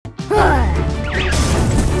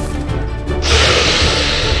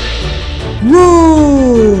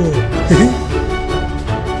roar!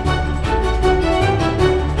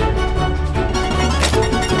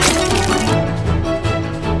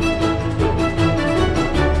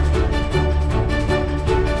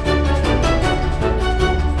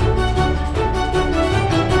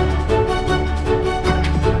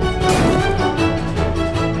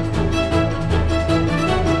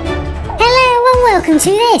 Welcome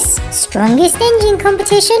to this Strongest Engine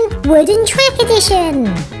Competition Wooden Track Edition.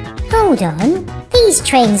 Hold on, these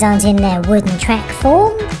trains aren't in their wooden track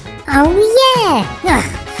form. Oh yeah! Ugh,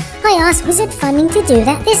 I asked Wizard Funding to do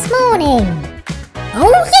that this morning.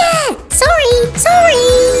 Oh yeah! Sorry!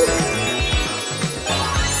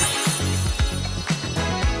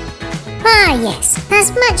 Ah yes,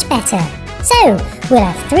 that's much better. So, we'll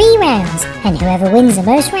have 3 rounds, and whoever wins the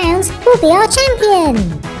most rounds will be our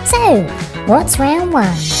champion. So, what's round 1?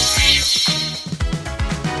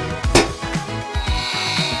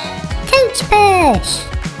 Coach push!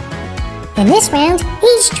 In this round,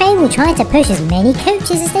 each train will try to push as many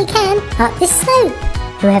coaches as they can up this slope.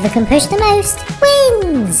 Whoever can push the most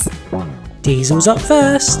wins! Diesel's up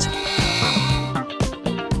first.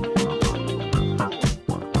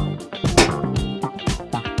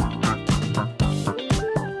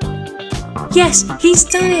 Yes, he's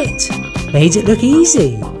done it! Made it look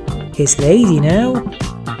easy. It's Lady now.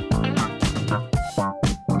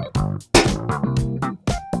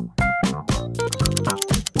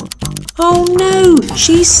 Oh no,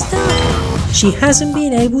 she's stuck. She hasn't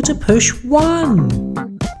been able to push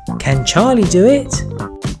 1. Can Charlie do it?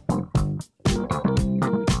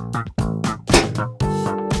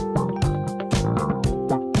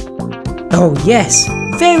 Oh yes,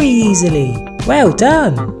 very easily. Well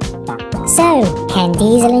done. So, can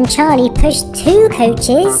Diesel and Charlie push 2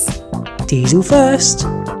 coaches? Diesel first.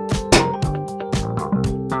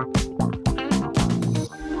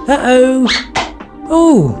 Uh-oh.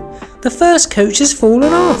 Oh, the first coach has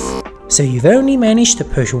fallen off. So you've only managed to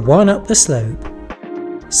push 1 up the slope.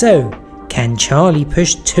 So, can Charlie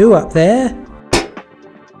push 2 up there?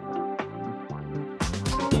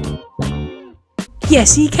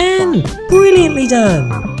 Yes, he can. Brilliantly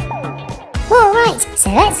done. Alright, so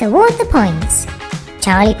let's award the points.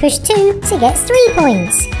 Charlie pushed 2, so gets 3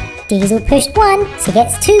 points. Diesel pushed 1, so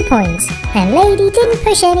gets 2 points. And Lady didn't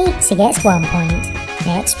push any, so gets 1 point.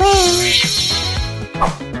 Next round.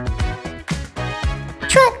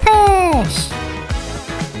 Truck push!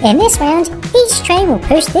 In this round, each train will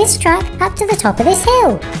push this truck up to the top of this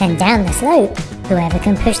hill and down the slope. Whoever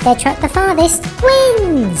can push their truck the farthest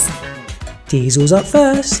wins! Diesel's up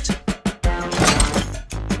first.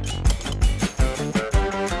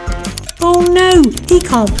 Oh no, he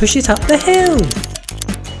can't push it up the hill.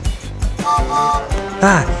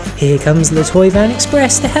 Ah, here comes the Toy Van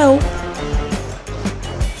Express to help.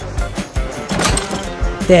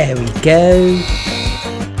 There we go.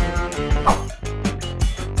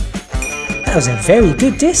 That was a very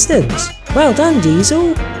good distance. Well done,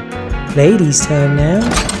 Diesel. Lady's turn now.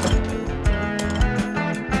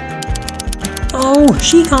 Oh,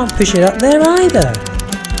 she can't push it up there either.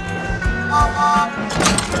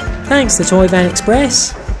 Thanks, the Toy Van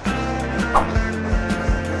Express.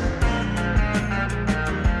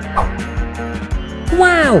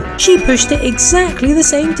 Wow, she pushed it exactly the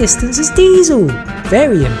same distance as Diesel.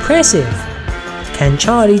 Very impressive. Can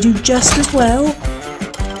Charlie do just as well?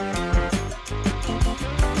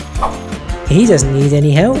 He doesn't need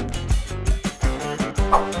any help.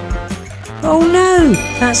 Oh no,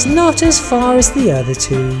 that's not as far as the other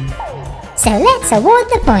 2. So let's award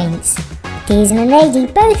the points. Diesel and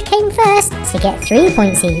Lady both came first, so get 3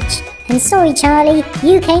 points each. And sorry Charlie,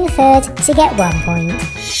 you came third, so get 1 point.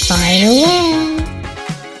 Final round.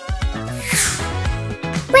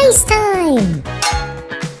 Race time!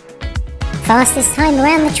 Fastest time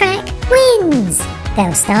around the track wins!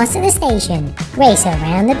 They'll start at the station, race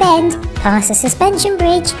around the bend, past the suspension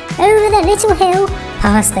bridge, over the little hill,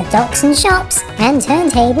 past the docks and shops and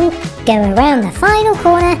turntable, go around the final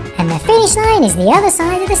corner, and the finish line is the other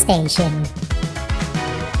side of the station.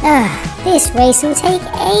 This race will take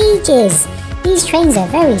ages. These trains are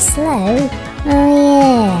very slow. Oh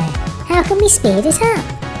yeah, how can we speed it up?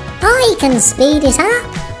 I can speed it up!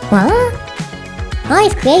 What?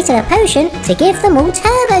 I've created a potion to give them all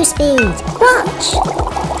turbo speed. Watch!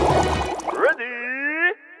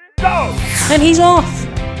 Ready, go! And he's off!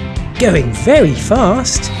 Going very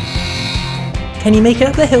fast. Can you make it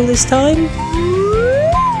up the hill this time?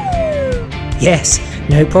 Yes,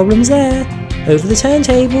 no problems there. Over the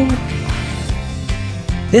turntable.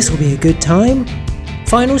 This will be a good time.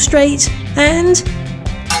 Final straight and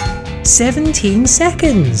 17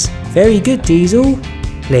 seconds. Very good, Diesel.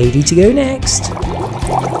 Lady to go next.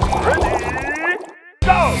 Ready,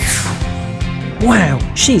 go! Wow,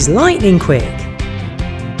 she's lightning quick.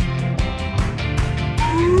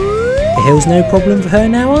 The hill's no problem for her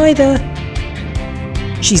now either.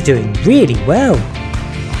 She's doing really well.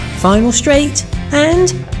 Final straight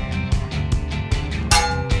and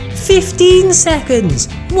 15 seconds.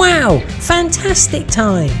 Wow, fantastic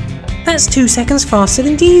time. That's 2 seconds faster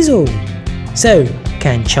than Diesel. So,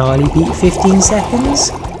 can Charlie beat 15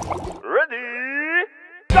 seconds? Ready,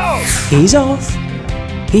 go! He's off.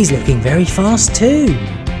 He's looking very fast too.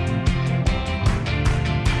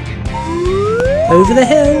 Over the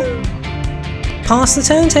hill. Past the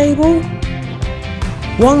turntable.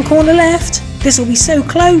 1 corner left. This will be so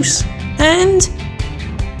close. And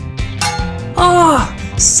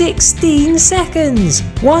 16 seconds.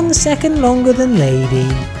 1 second longer than Lady.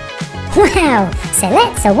 Wow, so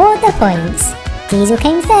let's award the points. Diesel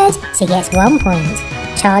came third, so gets 1 point.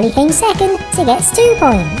 Charlie came second, so gets 2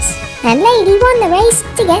 points. And Lady won the race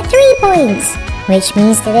to get 3 points. Which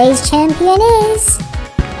means today's champion is...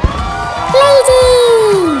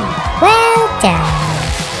 Lady! Well done.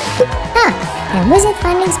 And Wizard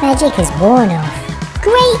Funding's magic is worn off.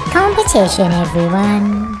 Great competition,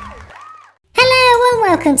 everyone. Hello and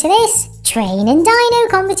welcome to this Train and Dino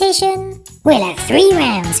competition. We'll have 3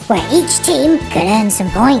 rounds where each team can earn some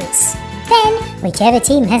points. Then, whichever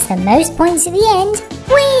team has the most points at the end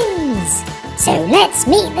wins. So let's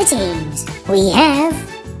meet the teams. We have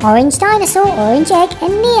Orange Dinosaur, Orange Egg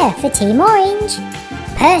and Mia for Team Orange.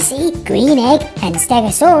 Percy, Green Egg and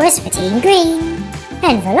Stegosaurus for Team Green.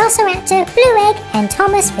 And Velociraptor, Blue Egg and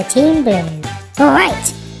Thomas for Team Blue.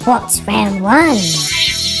 Alright, what's round 1?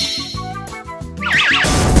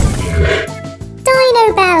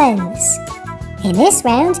 Dino Balance. In this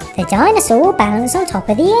round, the dinosaur will balance on top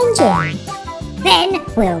of the engine. Then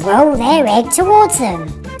we'll roll their egg towards them.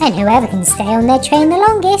 And whoever can stay on their train the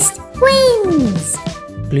longest wins.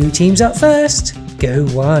 Blue team's up first. Go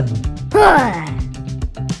 1.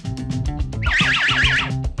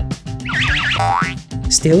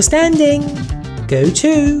 Still standing. Go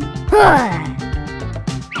 2.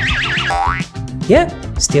 Yep,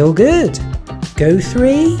 still good. Go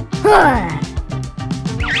 3.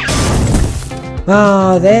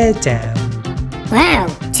 They're down. Wow,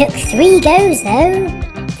 took 3 goes though.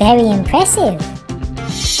 Very impressive.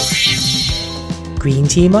 Green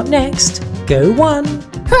team up next. Go 1.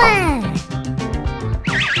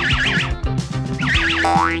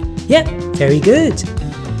 Yep, very good.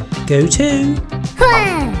 Go 2.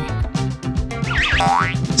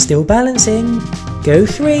 Still balancing. Go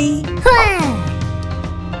 3.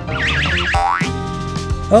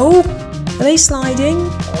 Oh, are they sliding?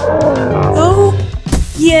 Oh,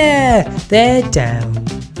 yeah, they're down.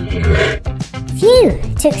 Phew,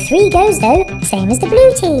 took 3 goes though, same as the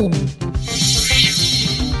blue team.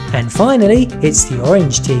 And finally, it's the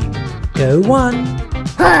orange team. Go 1.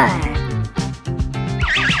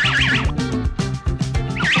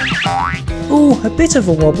 Oh, a bit of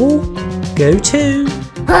a wobble. Go 2.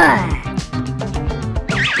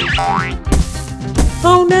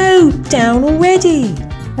 Oh no, down already.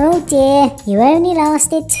 Oh dear, you only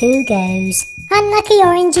lasted 2 goes. Unlucky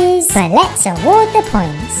oranges. But let's award the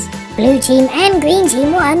points. Blue team and green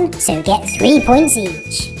team won, so get 3 points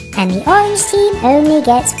each. And the orange team only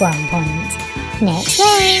gets 1 point. Next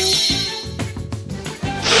round.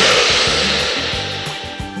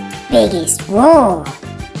 Biggest roar.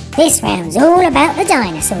 This round's all about the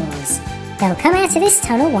dinosaurs. They'll come out of this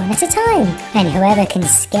tunnel one at a time, and whoever can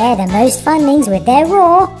scare the most fundlings with their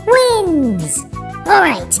roar wins!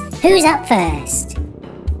 Alright, who's up first?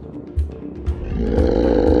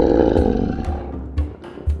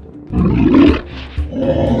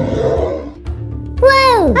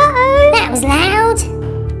 Whoa! Uh-oh! That was loud!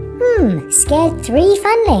 Scared 3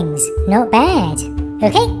 fundlings. Not bad.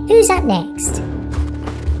 Okay, who's up next?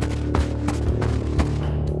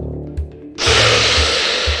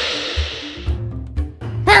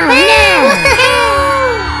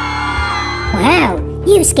 Wow,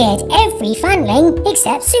 you scared every funling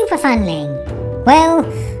except Super Funling. Well,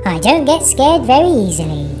 I don't get scared very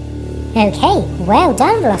easily. Okay, well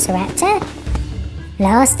done, Velociraptor.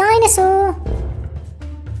 Last dinosaur.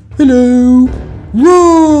 Hello.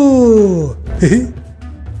 Roar!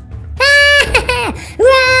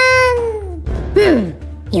 Run!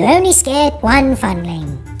 You only scared 1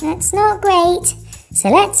 funling. That's not great. So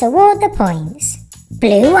let's award the points.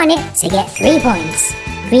 Blue won it, so get 3 points.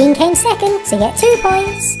 Green came second, so get 2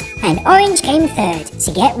 points. And orange came third,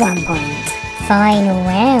 so get 1 point. Final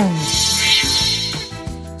round.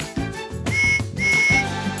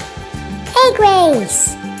 Egg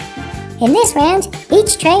race! In this round,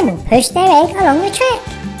 each train will push their egg along the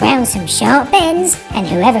track, round some sharp bends, and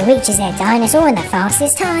whoever reaches their dinosaur in the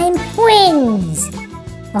fastest time wins!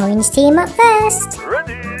 Orange team up first.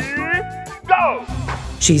 Ready, go!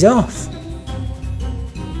 She's off.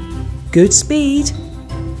 Good speed.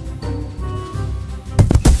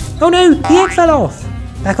 Oh no, the egg fell off.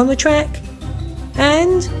 Back on the track.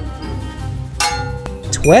 And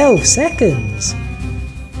 12 seconds.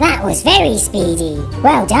 That was very speedy.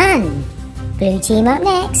 Well done. Blue team up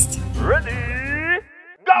next. Ready,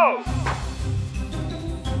 go!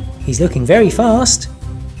 He's looking very fast.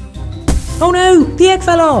 Oh no, the egg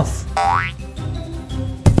fell off.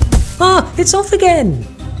 Ah, it's off again.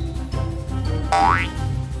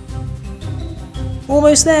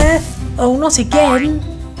 Almost there. Oh, not again.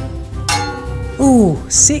 Ooh,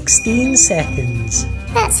 16 seconds.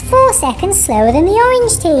 That's 4 seconds slower than the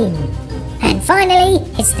orange team. And finally,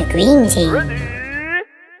 it's the green team. Ready,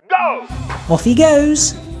 go! Off he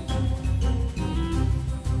goes.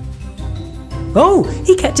 Oh,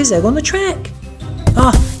 he kept his egg on the track.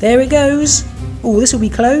 Ah, there it goes. Oh, this will be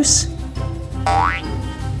close.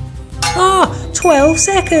 Ah, 12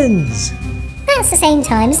 seconds. That's the same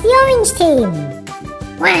time as the orange team.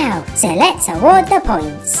 Wow, so let's award the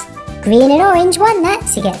points. Green and orange won that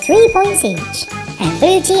to get 3 points each. And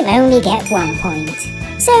blue team only get 1 point.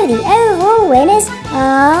 So the overall winners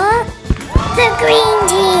are the green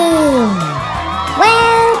team.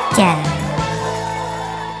 Well done.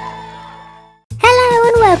 Hello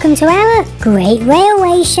and welcome to our Great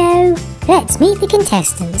Railway Show. Let's meet the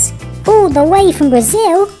contestants. All the way from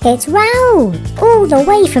Brazil, it's Raul. All the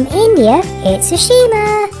way from India, it's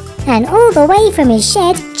Ashima. And all the way from his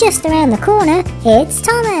shed just around the corner, it's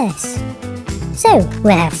Thomas. So,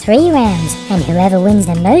 we'll have 3 rounds, and whoever wins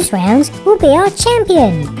the most rounds will be our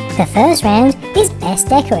champion. The first round is Best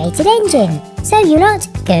Decorated Engine. So you lot,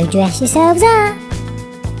 go dress yourselves up.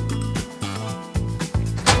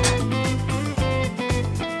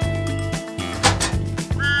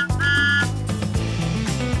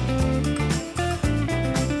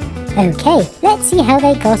 Okay, let's see how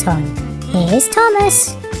they got on. Here's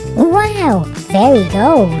Thomas. Wow, very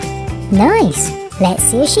gold. Nice. Let's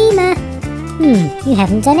see Ashima. You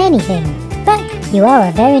haven't done anything. But you are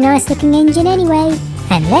a very nice looking engine anyway.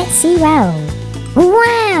 And let's see Raul.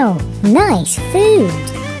 Wow, nice food.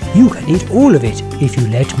 You can eat all of it if you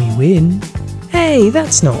let me win. Hey,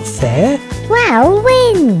 that's not fair. Raul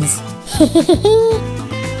wins.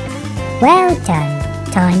 Well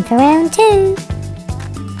done. Time for round 2.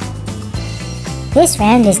 This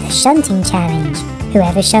round is the shunting challenge.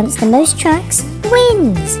 Whoever shunts the most trucks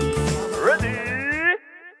wins. Ready,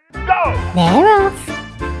 go! They're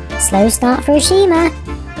off. Slow start for Ashima.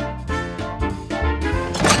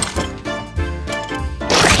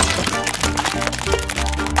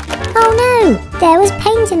 Oh no, there was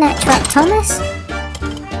paint in that truck, Thomas.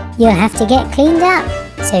 You'll have to get cleaned up,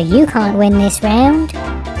 so you can't win this round.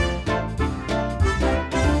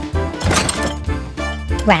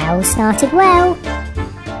 Raul started well.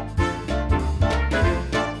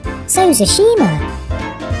 So's Ashima.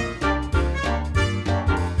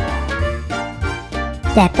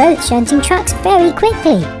 They're both shunting trucks very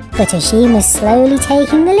quickly, but Ashima's slowly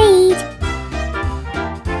taking the lead.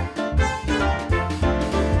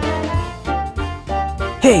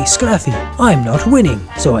 Hey, Scruffy, I'm not winning,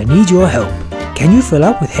 so I need your help. Can you fill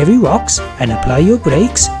up with heavy rocks and apply your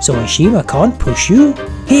brakes so Ashima can't push you?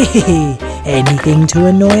 Hehe, anything to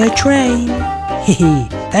annoy a train. Hehe,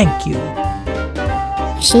 thank you.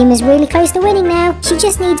 Ashima's really close to winning now. She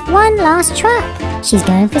just needs one last truck. She's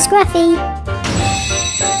going for Scruffy.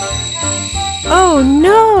 Oh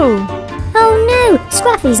no! Oh no,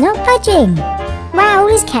 Scruffy's not budging. Raul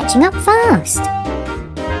is catching up fast.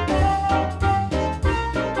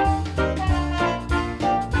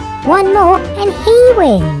 One more and he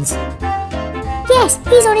wins. Yes,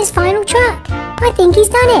 he's on his final truck. I think he's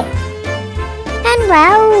done it. And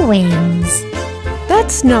Raul wins.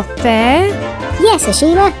 That's not fair. Yes,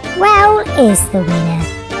 Ashima, Raul is the winner.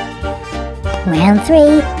 Round 3,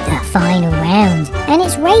 the final round, and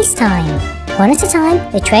it's race time. One at a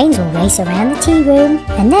time, the trains will race around the tea room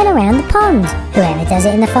and then around the pond. Whoever does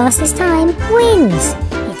it in the fastest time wins.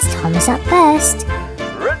 It's Thomas up first.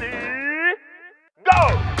 Ready,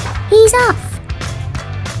 go! He's off.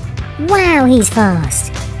 Wow, he's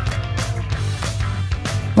fast.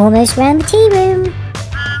 Almost round the tea room.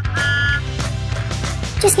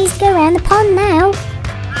 Just needs to go around the pond now.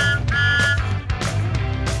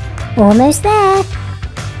 Almost there.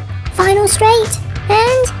 Final straight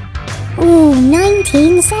and... ooh,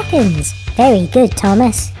 19 seconds. Very good,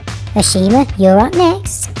 Thomas. Ashima, you're up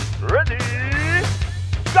next. Ready,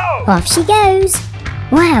 go! Off she goes.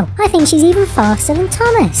 Wow, I think she's even faster than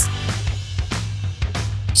Thomas.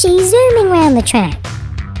 She's zooming round the track.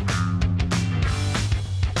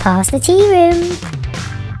 Past the tea room.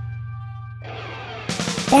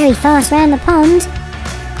 Very fast round the pond.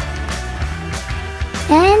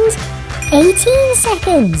 And 18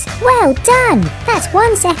 seconds. Well done. That's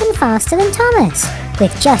 1 second faster than Thomas,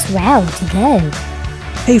 with just Raoul to go.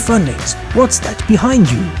 Hey Funlings, what's that behind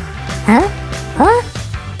you? Huh? What?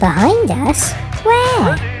 Behind us?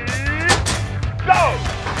 Where? Go!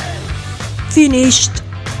 Finished!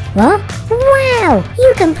 What? Wow!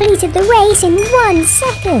 You completed the race in 1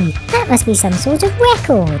 second. That must be some sort of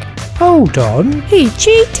record. Hold on. He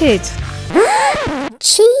cheated.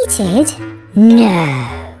 Cheated?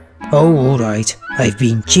 No. Oh, alright. I've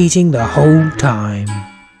been cheating the whole time.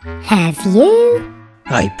 Have you?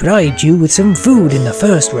 I bribed you with some food in the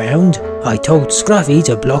first round. I told Scruffy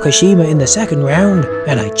to block Ashima in the second round,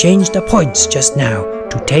 and I changed the points just now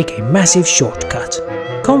to take a massive shortcut.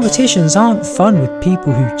 Competitions aren't fun with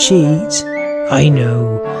people who cheat. I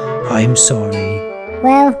know. I'm sorry.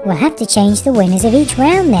 Well, we'll have to change the winners of each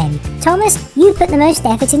round then. Thomas, you put the most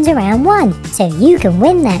effort into round 1, so you can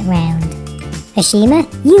win that round. Ashima,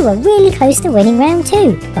 you were really close to winning round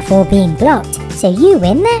 2 before being blocked, so you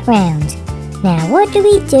win that round. Now what do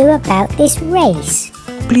we do about this race?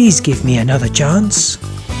 Please give me another chance.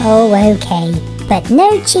 Oh, okay, but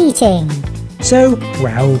no cheating. So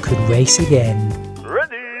Raoul could race again.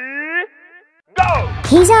 Ready? Go!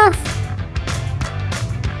 He's off.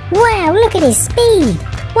 Wow, look at his speed.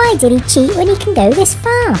 Why did he cheat when he can go this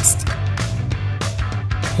fast?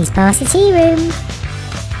 He's past the tea room.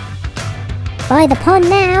 By the pond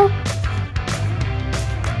now.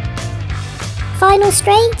 Final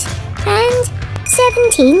straight. And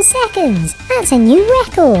 17 seconds. That's a new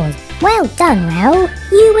record. Well done, Raoul.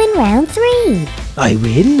 You win round 3. I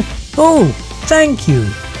win? Oh, thank you.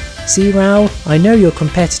 See, Raoul, I know you're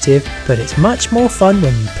competitive, but it's much more fun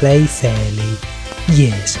when you play fairly.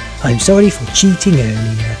 Yes, I'm sorry for cheating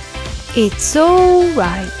earlier. It's all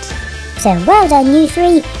right. So well done, you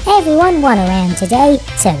 3. Everyone won a round today,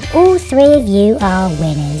 so all 3 of you are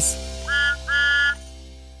winners.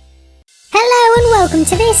 Hello and welcome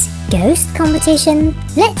to this ghost competition.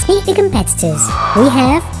 Let's meet the competitors. We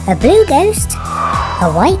have a blue ghost, a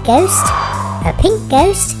white ghost, a pink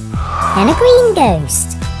ghost, and a green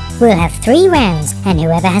ghost. We'll have 3 rounds, and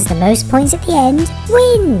whoever has the most points at the end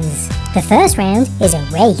wins. The first round is a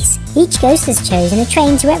race. Each ghost has chosen a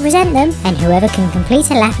train to represent them, and whoever can complete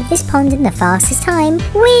a lap of this pond in the fastest time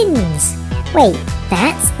wins. Wait,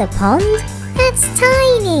 that's the pond? That's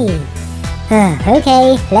tiny.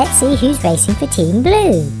 Okay, let's see who's racing for Team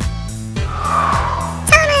Blue.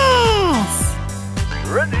 Thomas!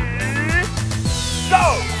 Ready? Go!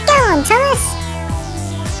 Go on, Thomas!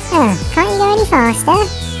 Can't you go any faster?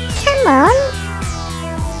 Come on!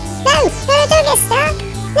 No, don't get stuck!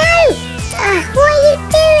 No! What are you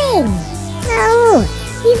doing? Oh,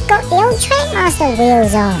 you've got the old Trackmaster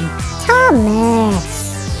wheels on. Thomas!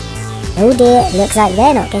 Oh dear, looks like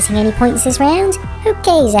they're not getting any points this round.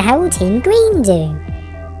 Okay, so how will Team Green do?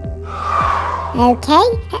 Okay.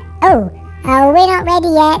 Oh, we're not ready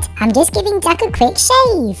yet. I'm just giving Duck a quick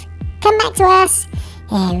shave. Come back to us.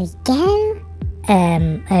 There we go.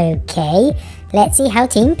 Okay. Let's see how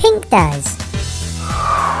Team Pink does.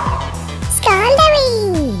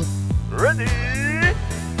 Scarlery! Ready?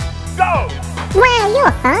 Go! Wow,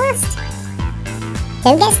 you're fast.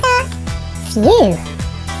 Don't get stuck. Phew.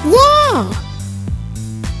 Yeah!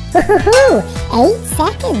 Woohoo! 8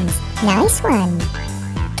 seconds. Nice one.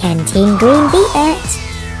 Can Team Green beat that?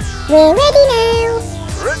 We're ready now.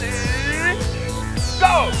 Ready?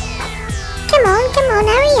 Go! Come on,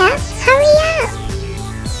 hurry up. Hurry up.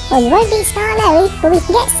 Well, you won't beat Starlery, but we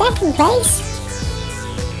can get second place.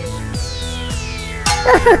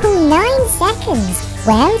 Ooh, 9 seconds.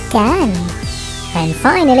 Well done. And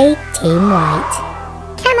finally, Team White.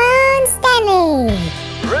 Come on, Stanley.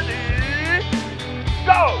 Ready?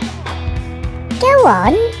 Go! Go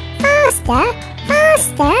on. Faster.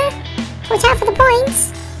 Faster. Watch out for the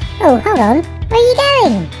points. Oh, hold on. Where are you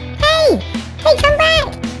going? Hey, come back.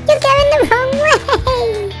 You're going the wrong way.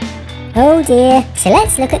 Oh dear. So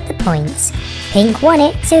let's look at the points. Pink won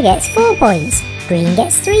it, so gets 4 points. Green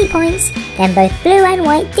gets 3 points. Then both blue and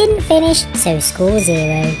white didn't finish, so score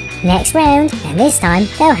 0. Next round, and this time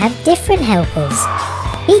they'll have different helpers.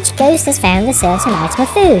 Each ghost has found a certain item of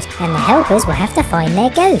food, and the helpers will have to find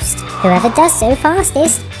their ghost. Whoever does so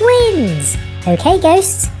fastest wins. Okay,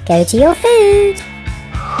 ghosts, go to your food.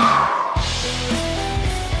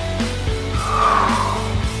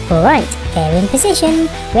 Alright, they're in position.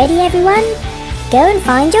 Ready, everyone? go and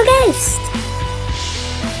find your ghost.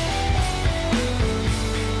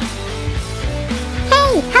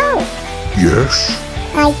 Hey, Hulk! Yes?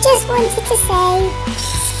 I just wanted to say...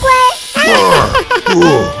 Squirt!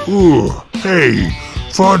 Hey,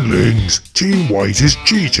 Funlings, Team White is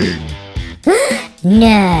cheating.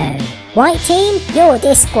 No! White team, you're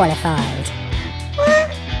disqualified.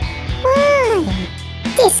 What? Why?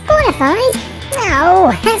 Disqualified?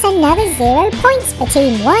 Oh, that's another 0 points for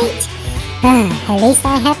Team White. At least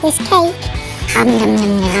I have this cake.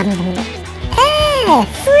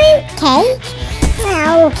 Fruit cake?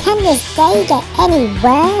 Oh, can this day get any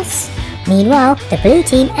worse? Meanwhile, the blue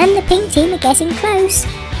team and the pink team are getting close.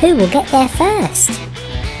 Who will get there first?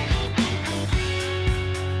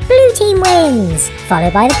 Blue team wins,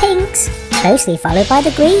 followed by the pinks, closely followed by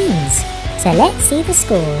the greens. So let's see the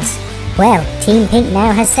scores. Well, Team Pink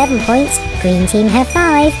now has 7 points, green team have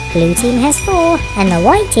 5, blue team has 4, and the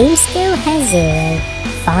white team still has 0.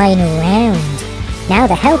 Final round. Now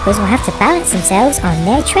the helpers will have to balance themselves on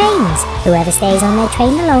their trains. Whoever stays on their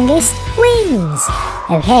train the longest wins.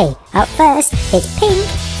 Okay, up first, it's pink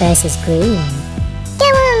versus green. Go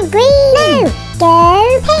on, green! No,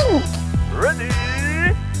 go pink! Ready?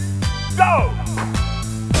 Go!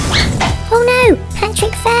 Oh no,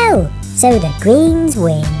 Patrick fell, so the greens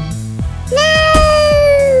win.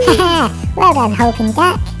 No! Well done, Hulk and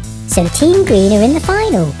Duck. So Team Green are in the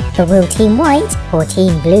final, but will Team White or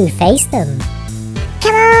Team Blue face them?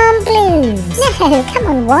 Come on, Blues! No, come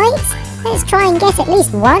on, White. Let's try and get at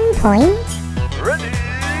least 1 point. Ready?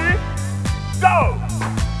 Go!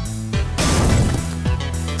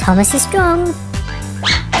 Thomas is strong.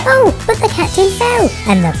 Oh, but the captain fell,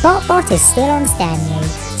 and the bot is still on Stanley.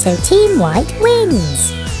 So Team White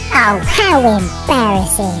wins. Oh, how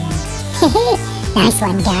embarrassing. Nice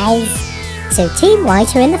one, guys. So Team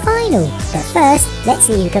White are in the final, but first, let's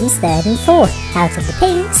see who comes third and fourth out of the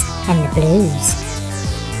pinks and the blues.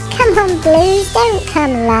 Come on, Blues, don't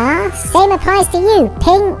come last. Same applies to you,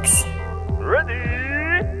 pinks.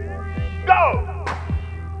 Ready? Go!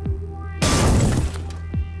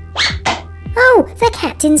 Oh, the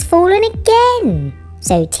captain's fallen again.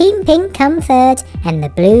 So Team Pink come third and the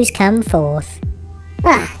Blues come fourth.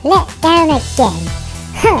 Let down again.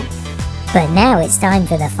 Huh. But now it's time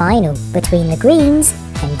for the final between the Greens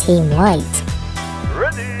and Team White.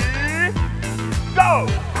 Ready? Go!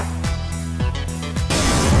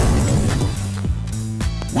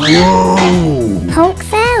 Whoa! Hulk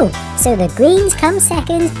fell, so the Greens come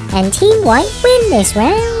second and Team White win this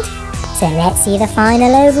round. So let's see the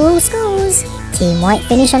final overall scores. Team White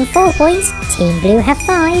finish on 4 points, Team Blue have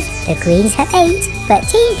 5, the Greens have 8, but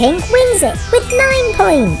Team Pink wins it with 9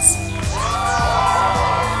 points.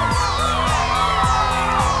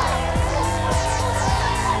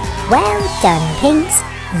 Well done, Pinks,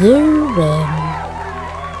 you win.